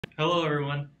Hello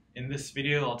everyone. In this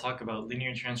video I'll talk about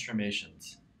linear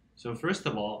transformations. So first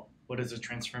of all, what is a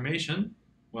transformation?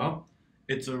 Well,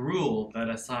 it's a rule that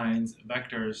assigns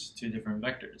vectors to different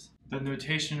vectors. The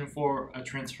notation for a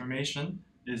transformation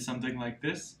is something like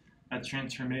this: a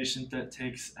transformation that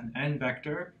takes an n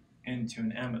vector into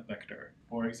an m vector.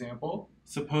 For example,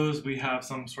 suppose we have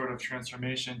some sort of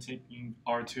transformation taking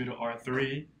R2 to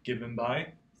R3 given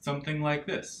by something like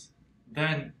this.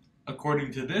 Then,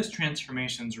 according to this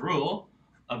transformations rule,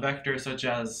 a vector such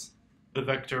as the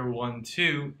vector 1,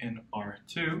 2 in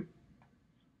R2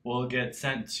 will get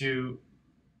sent to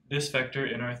this vector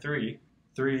in R3,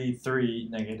 3, 3,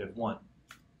 negative 1.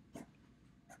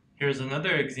 Here's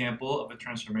another example of a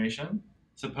transformation.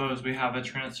 Suppose we have a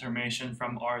transformation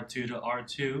from R2 to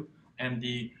R2, and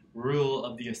the rule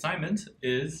of the assignment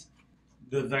is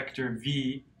the vector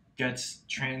v gets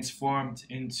transformed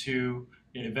into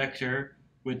a vector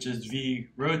which is v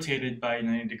rotated by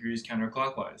 90 degrees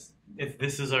counterclockwise. If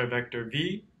this is our vector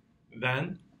v,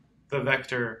 then the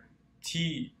vector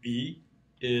tv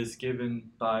is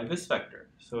given by this vector.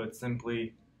 So it's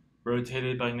simply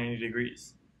rotated by 90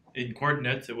 degrees. In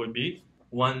coordinates, it would be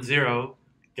 1, 0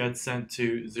 gets sent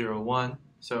to 0, 1,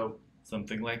 so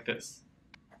something like this.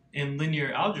 In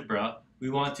linear algebra, we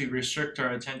want to restrict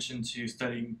our attention to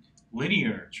studying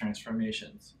linear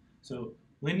transformations. So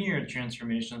linear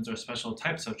transformations are special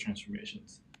types of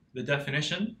transformations. The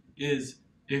definition is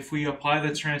if we apply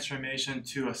the transformation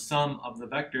to a sum of the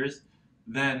vectors,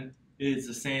 then it is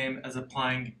the same as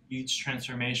applying each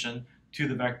transformation to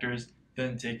the vectors,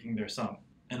 then taking their sum.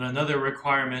 And another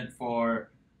requirement for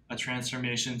a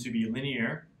transformation to be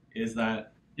linear is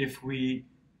that if we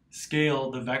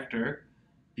scale the vector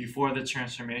before the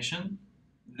transformation,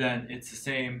 then it's the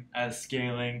same as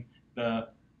scaling the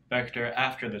vector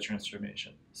after the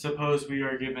transformation. Suppose we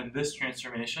are given this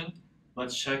transformation.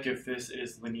 Let's check if this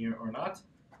is linear or not.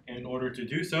 In order to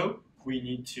do so, we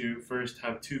need to first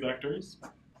have two vectors.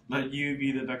 Let u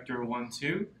be the vector 1,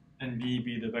 2, and v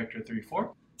be the vector 3,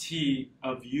 4. T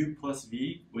of u plus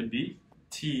v would be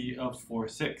t of 4,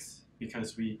 6,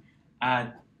 because we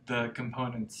add the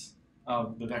components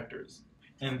of the vectors.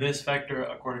 And this vector,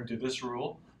 according to this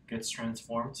rule, gets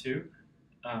transformed to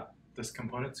this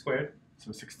component squared,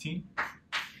 so 16,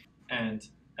 and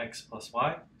x plus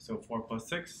y, so 4 plus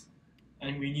 6.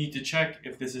 And we need to check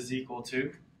if this is equal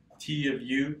to t of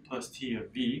u plus t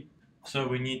of v. So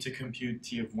we need to compute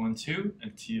t of 1, 2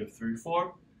 and t of 3,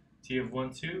 4. t of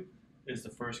 1, 2 is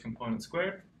the first component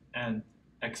squared, and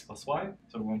x plus y,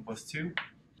 so 1 plus 2.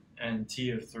 And t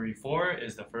of 3, 4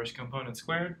 is the first component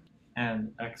squared,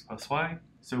 and x plus y,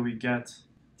 so we get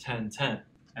 10, 10.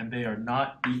 And they are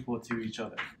not equal to each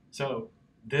other. So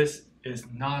this is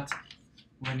not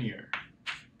linear.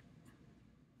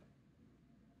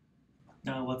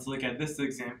 Now let's look at this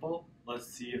example. Let's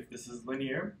see if this is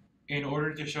linear. In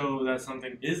order to show that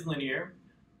something is linear,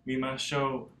 we must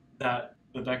show that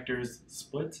the vectors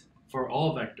split for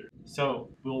all vectors. So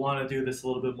we'll want to do this a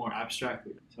little bit more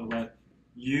abstractly. So let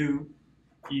u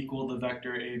equal the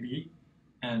vector ab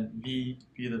and v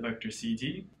be the vector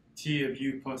cd. T of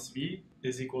u plus v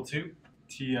is equal to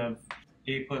t of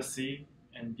a plus c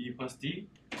and b plus d.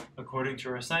 According to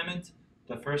our assignment,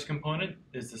 the first component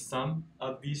is the sum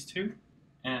of these two,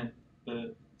 and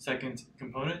the second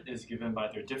component is given by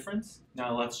their difference.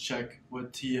 Now let's check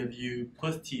what t of u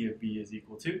plus t of b is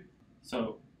equal to.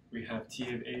 So we have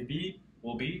t of ab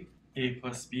will be a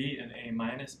plus b and a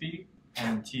minus b,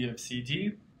 and t of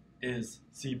cd is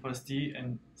c plus d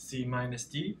and c minus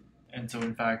d. And so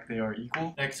in fact they are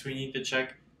equal. Next we need to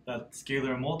check that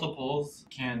scalar multiples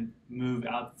can move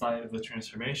outside of the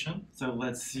transformation. So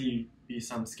let's see be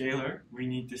some scalar. We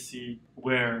need to see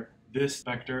where this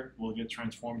vector will get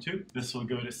transformed to. This will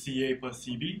go to ca plus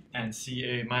cb and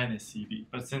ca minus cb.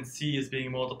 But since c is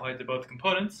being multiplied to both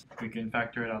components, we can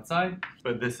factor it outside.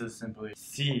 But this is simply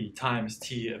c times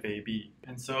t of ab.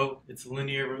 And so it's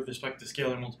linear with respect to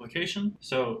scalar multiplication.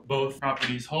 So both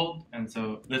properties hold, and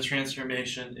so the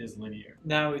transformation is linear.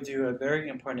 Now we do a very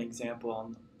important example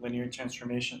on linear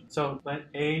transformation. So let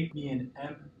A be an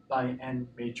m by n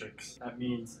matrix. That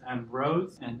means m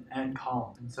rows and n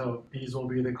columns. And so these will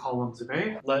be the columns of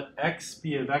A. Let x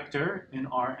be a vector in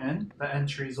Rn. The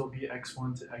entries will be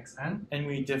x1 to xn. And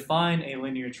we define a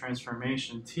linear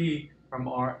transformation T from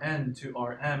Rn to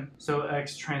Rm, so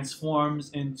x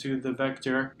transforms into the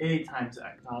vector A times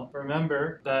x. Now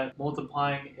remember that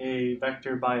multiplying a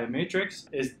vector by a matrix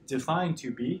is defined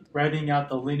to be writing out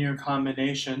the linear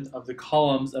combination of the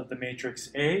columns of the matrix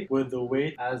A with the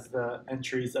weight as the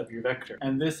entries of your vector.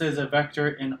 And this is a vector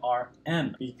in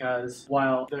Rm because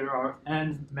while there are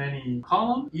n many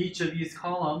columns, each of these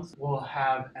columns will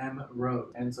have m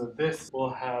rows. And so this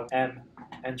will have m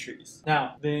entries.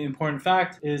 Now, the important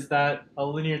fact is that a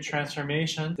linear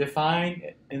transformation defined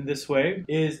in this way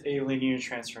is a linear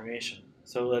transformation.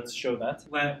 So let's show that.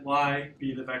 Let y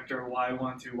be the vector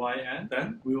y1 to yn.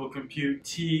 Then we will compute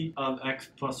t of x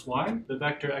plus y. The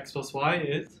vector x plus y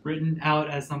is written out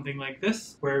as something like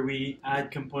this, where we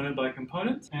add component by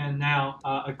component. And now,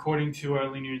 according to our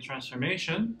linear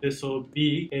transformation, this will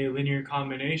be a linear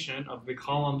combination of the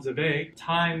columns of A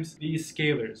times these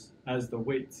scalars as the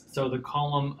weights. So the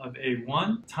column of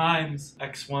A1 times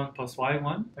x1 plus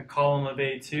y1, the column of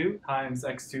A2 times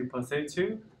x2 plus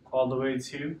A2, all the way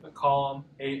to the column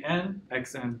an,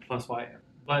 xn plus yn.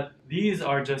 But these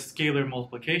are just scalar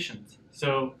multiplications.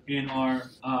 So in our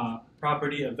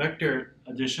property of vector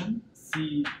addition,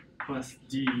 c plus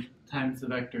d times the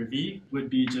vector v would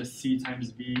be just c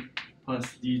times v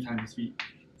plus d times v.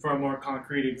 For a more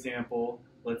concrete example,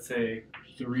 let's say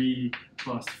 3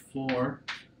 plus 4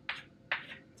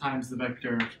 times the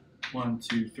vector 1,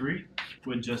 2, 3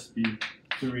 would just be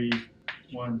 3,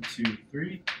 1, 2,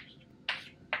 3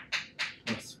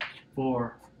 plus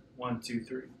 4, 1, 2,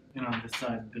 3. And on this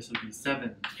side, this would be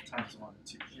 7 times 1,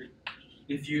 2, 3.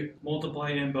 If you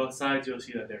multiply in both sides, you'll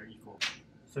see that they're equal.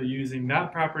 So using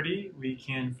that property, we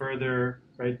can further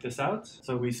write this out.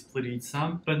 So we split each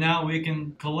sum. But now we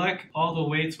can collect all the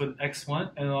weights with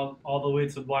x1 and all the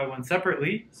weights with y1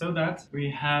 separately, so that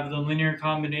we have the linear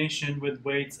combination with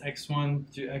weights x1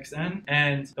 to xn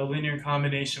and the linear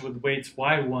combination with weights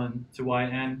y1 to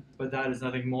yn. But that is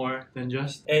nothing more than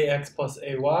just ax plus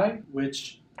ay,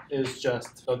 which is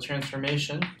just the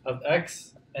transformation of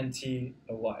x and t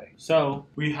of y. So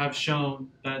we have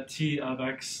shown that t of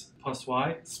x plus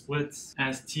y splits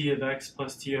as t of x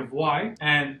plus t of y,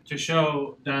 and to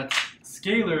show that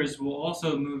scalars will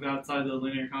also move outside the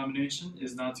linear combination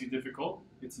is not too difficult.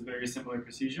 It's a very similar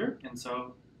procedure, and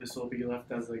so this will be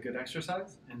left as a good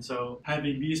exercise. And so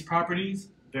having these properties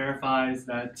verifies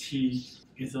that t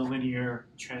is a linear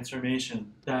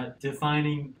transformation, that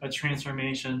defining a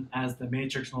transformation as the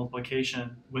matrix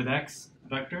multiplication with x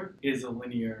vector is a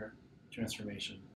linear transformation.